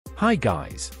Hi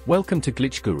guys, welcome to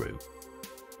Glitch Guru.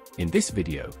 In this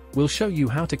video, we'll show you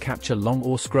how to capture long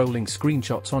or scrolling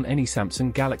screenshots on any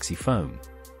Samsung Galaxy phone.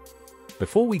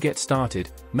 Before we get started,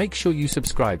 make sure you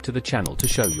subscribe to the channel to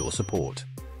show your support.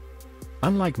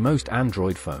 Unlike most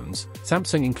Android phones,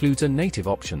 Samsung includes a native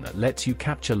option that lets you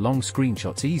capture long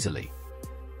screenshots easily.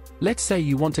 Let's say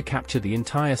you want to capture the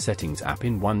entire Settings app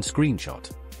in one screenshot.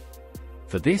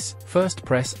 For this, first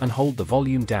press and hold the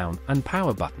volume down and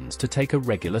power buttons to take a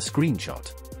regular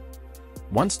screenshot.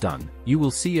 Once done, you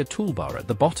will see a toolbar at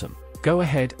the bottom. Go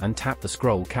ahead and tap the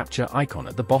scroll capture icon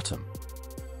at the bottom.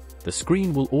 The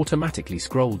screen will automatically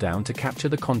scroll down to capture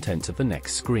the contents of the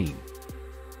next screen.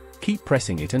 Keep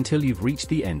pressing it until you've reached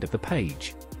the end of the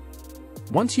page.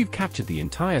 Once you've captured the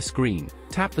entire screen,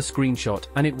 tap the screenshot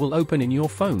and it will open in your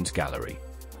phone's gallery.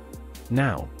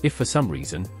 Now, if for some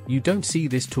reason, you don't see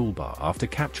this toolbar after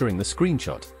capturing the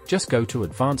screenshot, just go to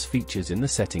Advanced Features in the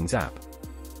Settings app.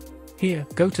 Here,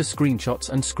 go to Screenshots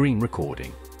and Screen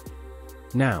Recording.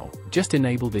 Now, just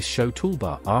enable this Show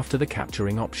toolbar after the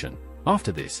capturing option.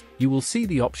 After this, you will see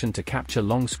the option to capture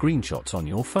long screenshots on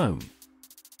your phone.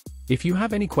 If you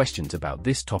have any questions about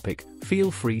this topic,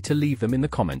 feel free to leave them in the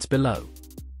comments below.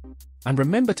 And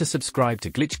remember to subscribe to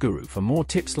Glitch Guru for more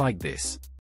tips like this.